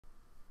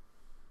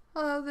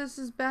Hello, this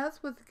is Beth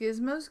with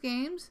Gizmos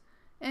Games,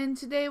 and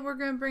today we're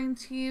going to bring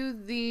to you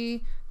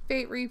the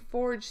Fate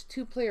Reforged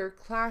 2-player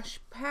Clash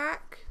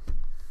Pack,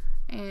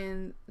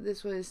 and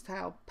this was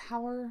titled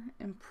Power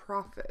and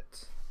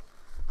Profit.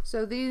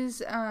 So this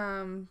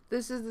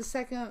is the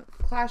second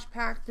Clash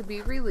Pack to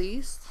be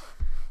released,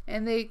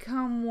 and they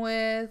come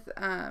with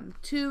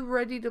 2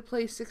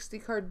 ready-to-play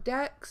 60-card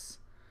decks,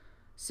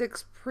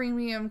 6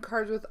 premium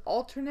cards with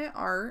alternate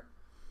art,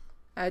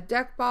 a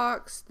deck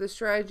box, the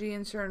strategy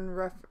and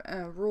certain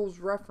rules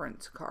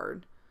reference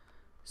card.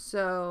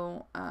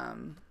 So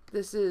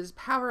this is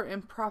power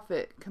and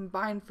profit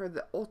combined for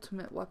the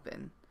ultimate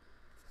weapon.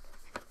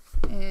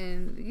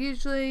 And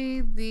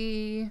usually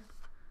the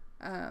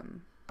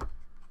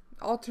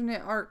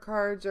alternate art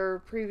cards are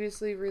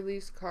previously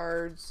released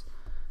cards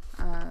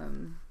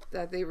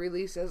that they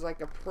release as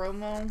like a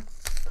promo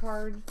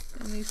card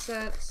in these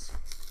sets.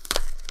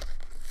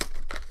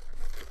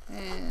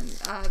 And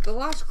the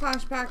last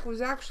Clash Pack was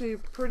actually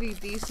pretty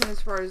decent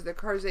as far as the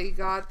cards that you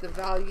got. The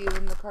value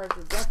in the cards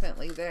were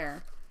definitely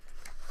there.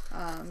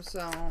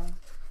 So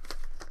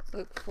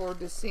look forward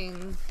to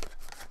seeing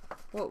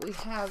what we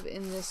have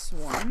in this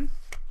one.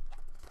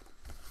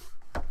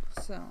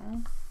 So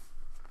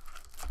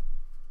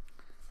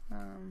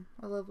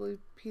a lovely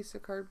piece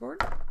of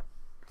cardboard.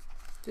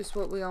 Just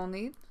what we all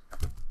need.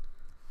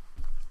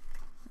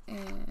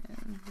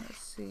 And let's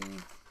see.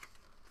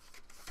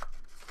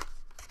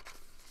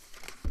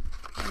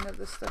 I know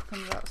this stuff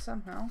comes out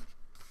somehow.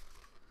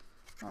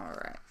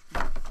 Alright.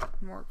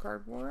 More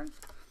cardboard.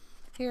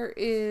 Here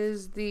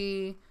is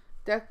the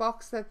deck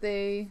box that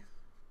they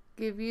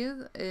give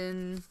you,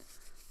 and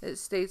it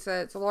states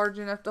that it's large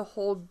enough to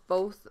hold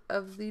both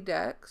of the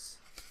decks.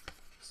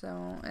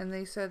 So, and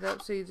they set it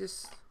up so you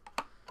just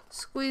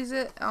squeeze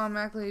it,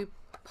 automatically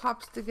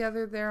pops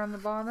together there on the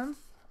bottom.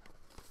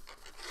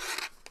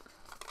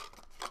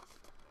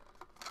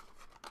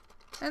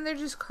 And they're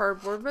just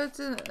cardboard, but it's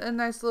a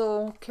nice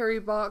little carry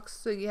box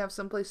so you have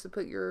someplace to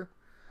put your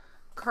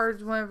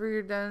cards whenever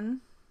you're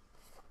done.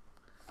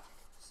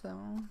 So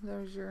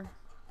there's your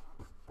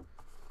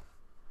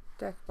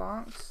deck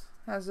box.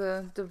 Has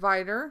a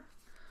divider,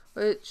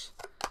 which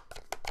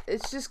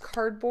it's just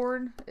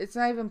cardboard. It's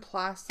not even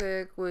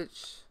plastic,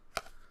 which,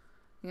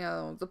 you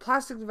know, the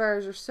plastic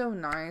dividers are so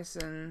nice,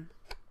 and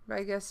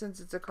I guess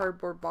since it's a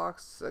cardboard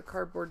box, a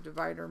cardboard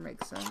divider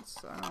makes sense.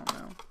 I don't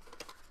know.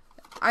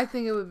 I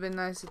think it would have been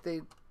nice if they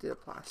did a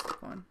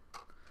plastic one.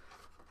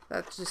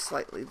 That's just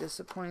slightly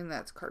disappointing.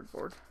 That's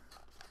cardboard.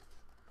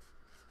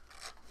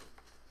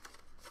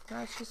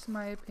 That's just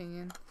my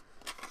opinion.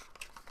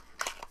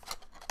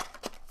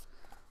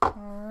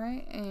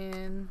 Alright,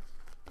 and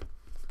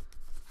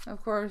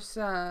of course,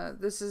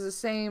 this is the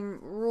same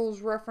rules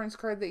reference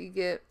card that you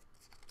get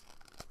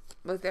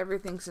with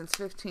everything since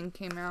 15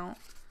 came out.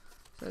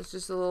 So it's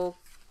just a little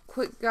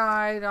quick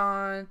guide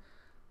on,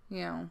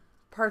 you know,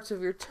 parts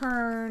of your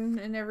turn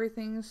and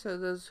everything, so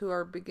those who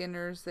are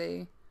beginners,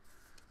 they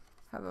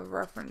have a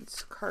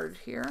reference card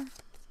here.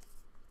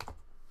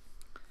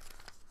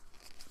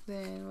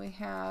 Then we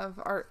have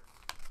our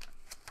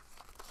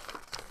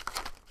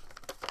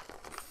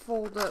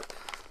fold up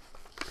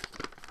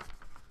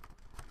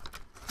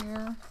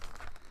here,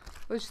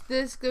 which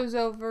this goes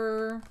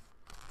over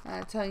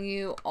telling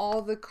you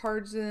all the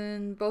cards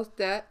in both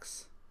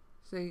decks.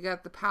 So you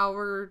got the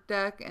power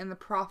deck and the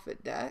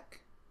profit deck.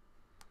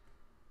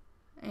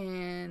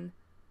 And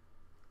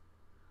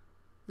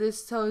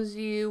this tells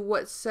you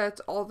what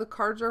sets all the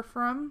cards are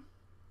from,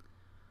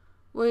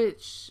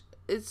 which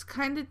it's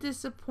kind of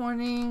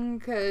disappointing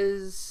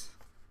because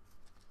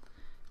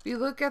if you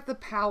look at the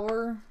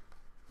power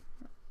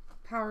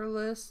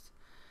list,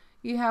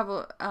 you have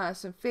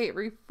some Fate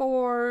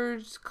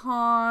Reforged,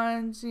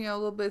 Cons, you know, a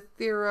little bit of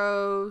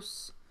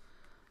Theros,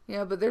 you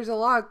know, but there's a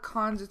lot of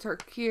Cons of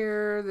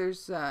Tarkir,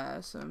 there's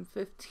some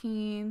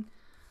 15.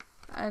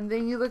 And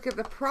then you look at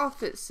the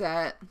profit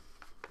set,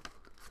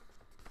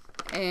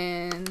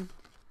 and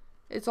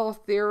it's all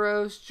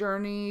Theros,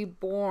 Journey,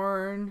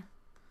 Born,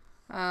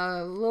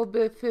 a little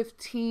bit of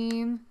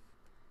 15,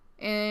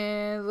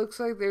 and it looks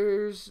like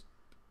there's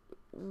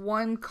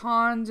 1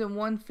 Cons and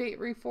 1 Fate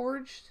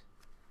Reforged.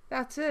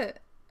 That's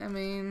it. I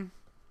mean,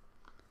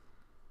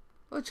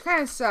 which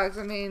kind of sucks.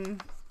 I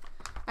mean,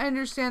 I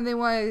understand they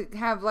want to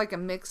have like a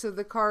mix of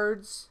the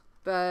cards,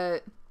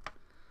 but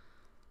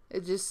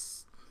it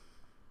just,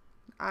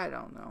 I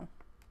don't know.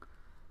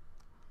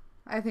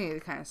 I think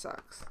it kind of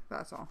sucks.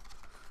 That's all.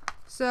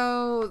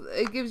 So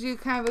it gives you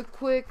kind of a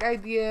quick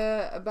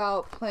idea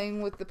about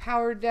playing with the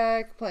power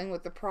deck, playing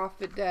with the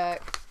profit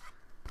deck.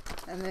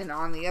 And then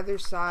on the other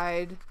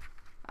side,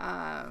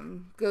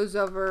 goes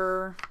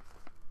over,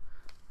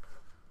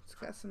 it's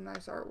got some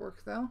nice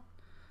artwork though.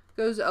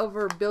 Goes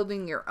over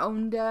building your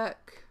own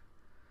deck,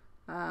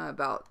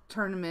 about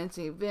tournaments,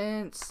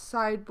 events,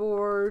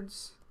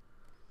 sideboards.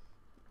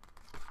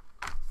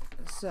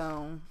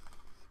 So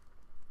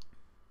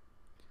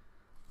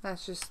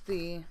that's just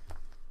the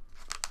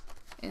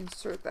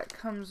insert that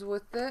comes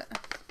with it.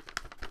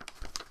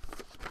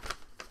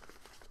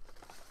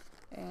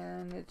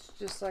 And It's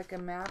just like a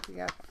map. You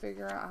got to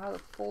figure out how to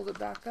fold it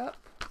back up.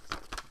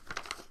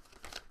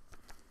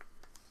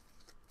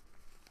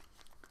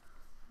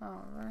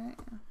 Alright.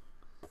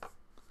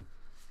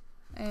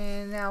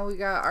 And now we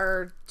got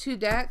our 2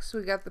 decks.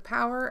 We got the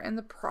Power and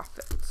the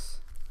Profits.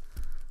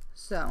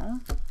 So,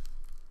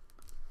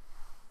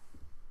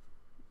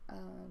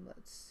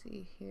 let's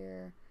see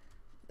here.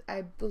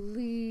 I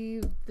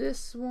believe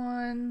this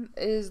one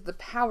is the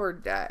Power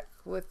deck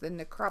with the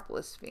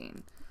Necropolis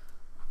Fiend.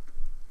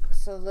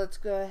 So let's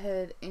go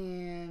ahead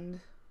and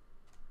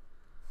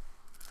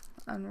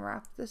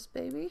unwrap this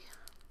baby.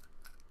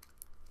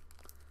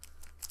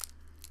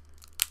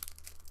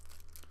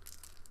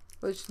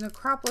 Which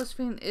Necropolis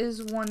Fiend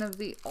is one of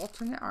the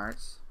alternate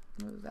arts.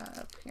 Move that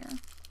up here.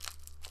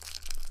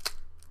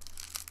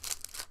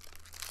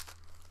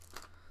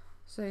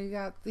 So you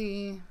got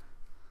the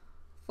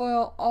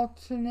foil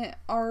alternate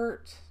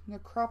art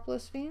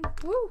Necropolis Fiend.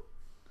 Woo!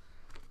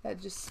 That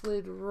just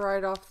slid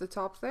right off the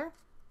top there.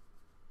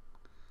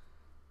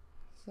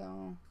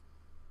 So,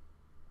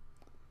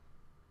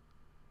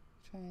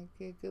 try to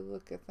get a good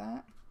look at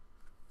that.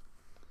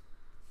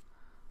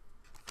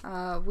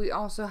 We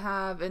also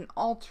have an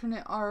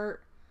alternate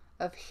art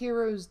of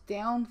Hero's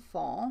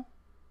Downfall.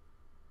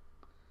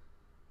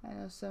 I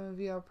know some of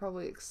you are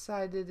probably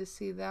excited to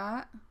see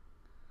that.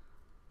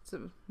 It's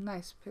a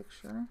nice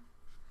picture.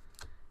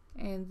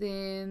 And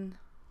then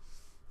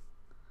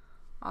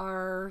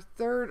our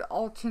third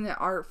alternate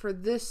art for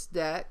this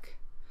deck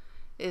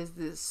is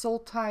the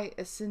Sultai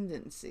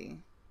Ascendancy.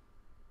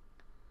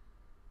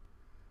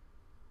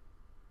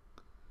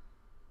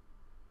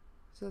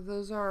 So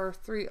those are our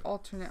 3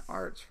 alternate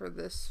arts for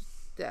this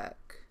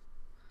deck.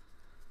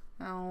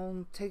 Now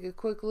I'll take a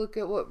quick look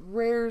at what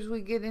rares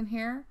we get in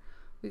here.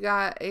 We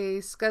got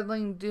a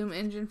Scuttling Doom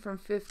Engine from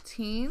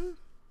 15.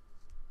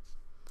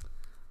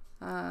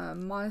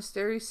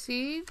 Monastery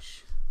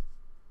Siege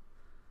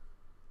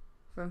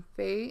from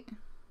Fate.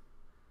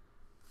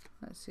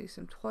 Let's see,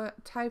 some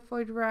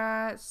Typhoid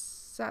Rats,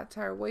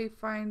 Satire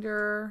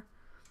Wayfinder,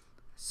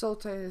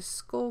 Sultai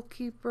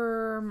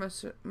Skullkeeper,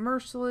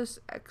 Merciless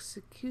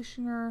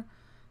Executioner,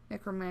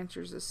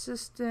 Necromancer's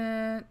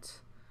Assistant,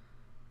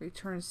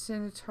 Return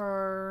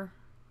Scimitar,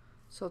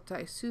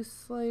 Sultai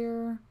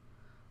Soothsayer,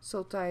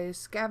 Sultai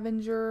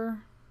Scavenger,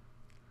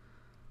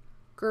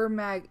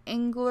 Gurmag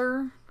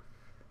Angler,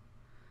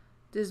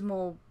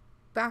 Dismal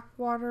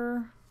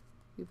Backwater,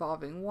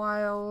 Evolving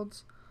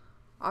Wilds,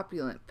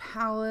 Opulent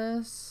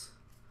Palace,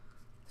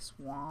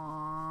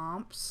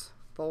 Swamps,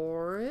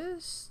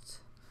 Forest,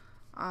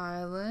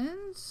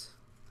 Islands,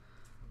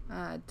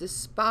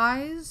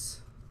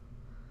 Despise,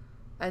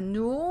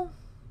 Annul,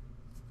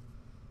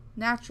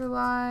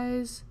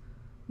 Naturalize,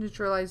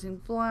 Neutralizing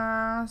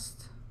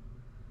Blast,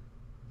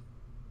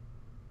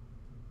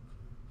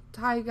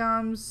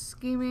 Tygom's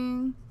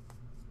Scheming,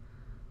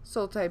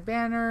 Sultai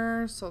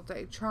Banner,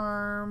 Sultai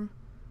Charm,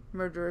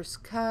 Murderous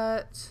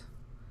Cut,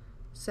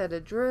 Set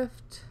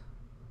Adrift,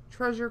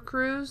 Treasure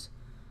Cruise,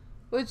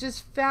 which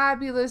is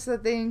fabulous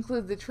that they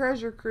include the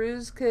Treasure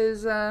Cruise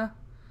because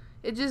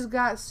it just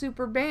got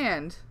super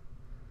banned.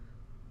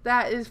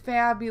 That is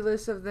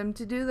fabulous of them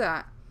to do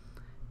that.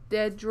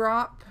 Dead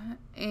Drop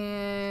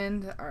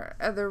and our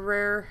other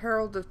rare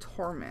Herald of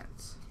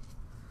Torment.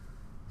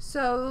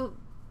 So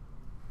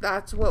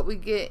that's what we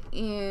get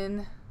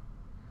in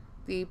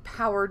the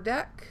Power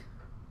deck.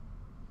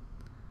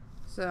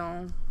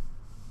 So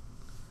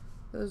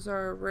those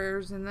are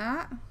rares in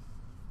that.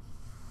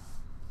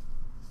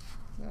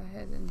 Go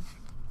ahead and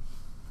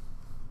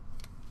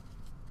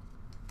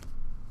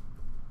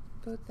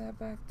put that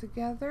back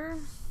together.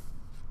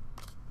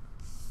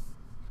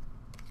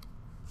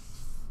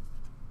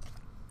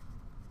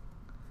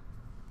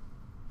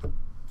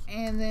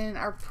 And then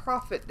our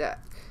Profit deck.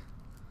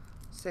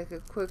 Let's take a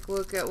quick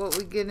look at what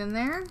we get in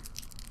there.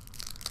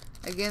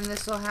 Again,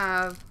 this will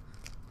have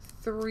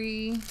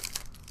 3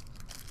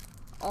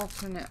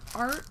 alternate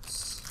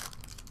arts.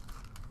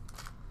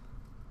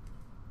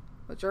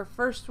 Which our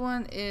first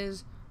one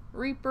is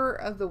Reaper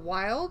of the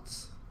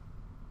Wilds.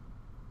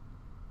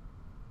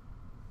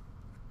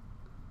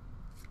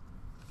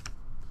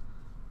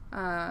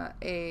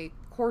 A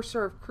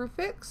Courser of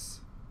Crufix.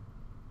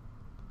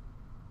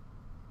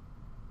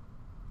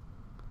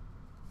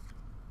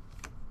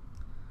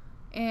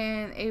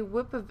 And a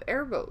Whip of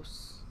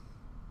Erebos.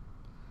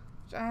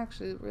 Which I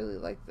actually really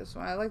like this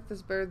one. I like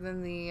this better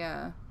than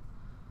the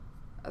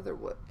other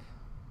whip.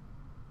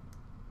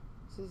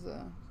 This is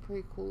a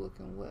pretty cool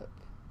looking whip.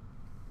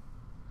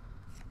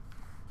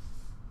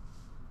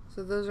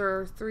 So those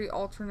are 3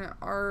 alternate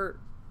art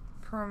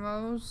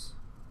promos.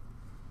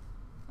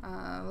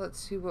 Let's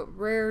see what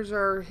rares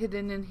are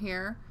hidden in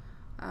here.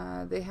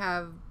 They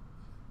have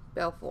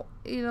Baleful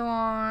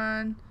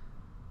Eidolon,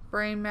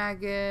 Brain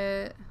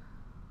Maggot,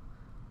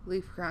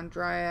 Leaf Crown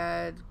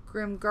Dryad,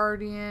 Grim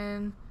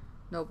Guardian,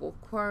 Noble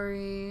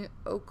Quarry,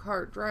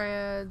 Oakheart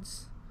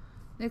Dryads,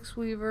 Nyx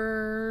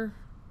Weaver,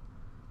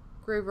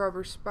 Grave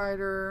Robber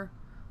Spider,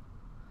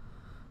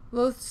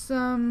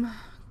 Loathsome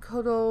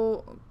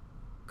Kodo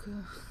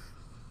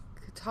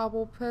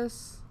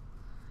Catabalpus,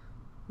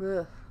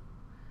 ugh.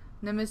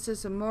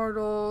 Nemesis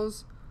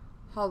Immortals,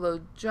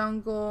 Hollow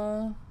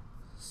Jungle,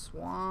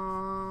 Swamps,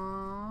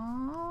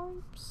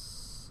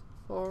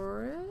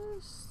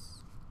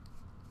 Forests,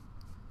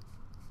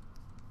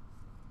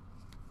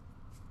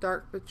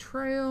 Dark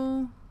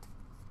Betrayal,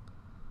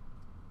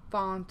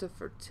 Font of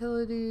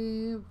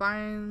Fertility,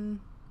 Vine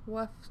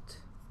Weft,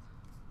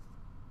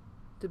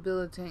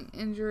 Debilitating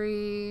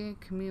Injury,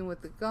 Commune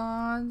with the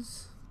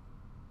Gods,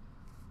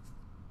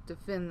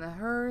 Defend the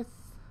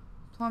Hearth,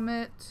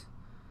 Plummet,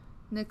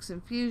 Nyx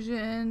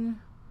Infusion,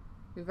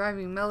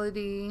 Reviving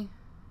Melody,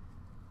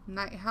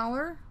 Night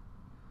Howler,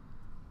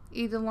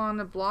 Eidolon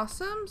of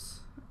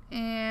Blossoms,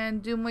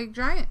 and Doomwake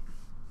Giant.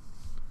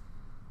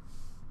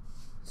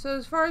 So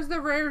as far as the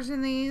rares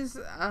in these,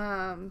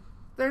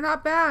 they're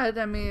not bad.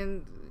 I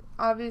mean,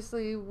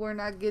 obviously we're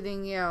not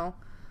getting, you know,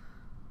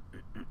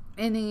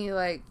 any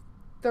like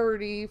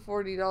 $30,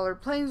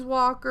 $40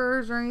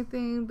 planeswalkers or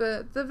anything,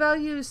 but the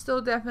value is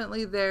still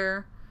definitely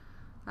there.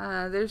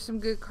 There's some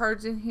good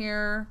cards in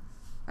here.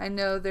 I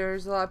know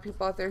there's a lot of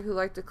people out there who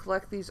like to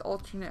collect these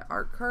alternate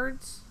art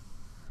cards,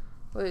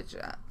 which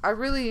I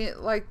really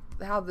like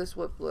how this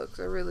whip looks.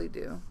 I really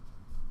do.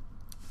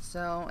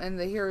 So, and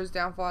the Hero's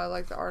Downfall, I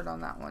like the art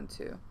on that one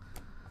too.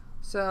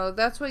 So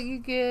that's what you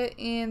get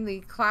in the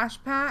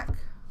Clash Pack.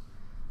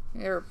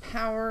 Your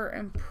Power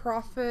and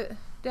Profit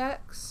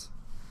decks.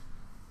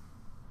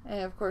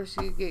 And of course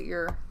you get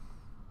your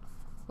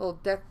little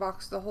deck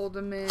box to hold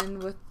them in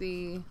with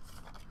the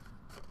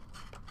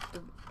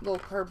little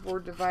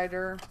cardboard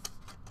divider.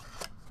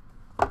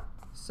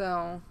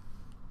 So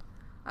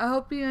I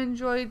hope you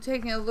enjoyed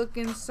taking a look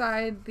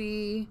inside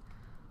the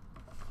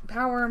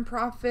Power and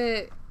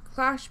Profit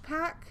Clash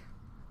Pack.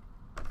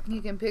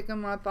 You can pick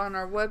them up on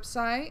our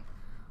website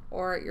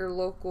or at your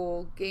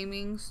local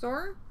gaming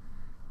store.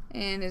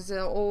 And as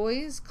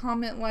always,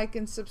 comment, like,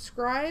 and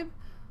subscribe.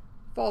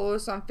 Follow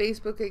us on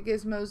Facebook at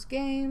Gizmos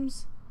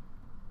Games.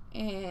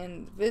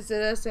 And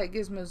visit us at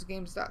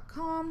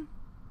gizmosgames.com.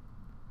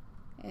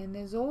 And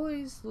as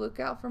always, look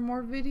out for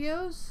more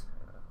videos.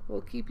 We'll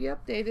keep you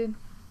updated.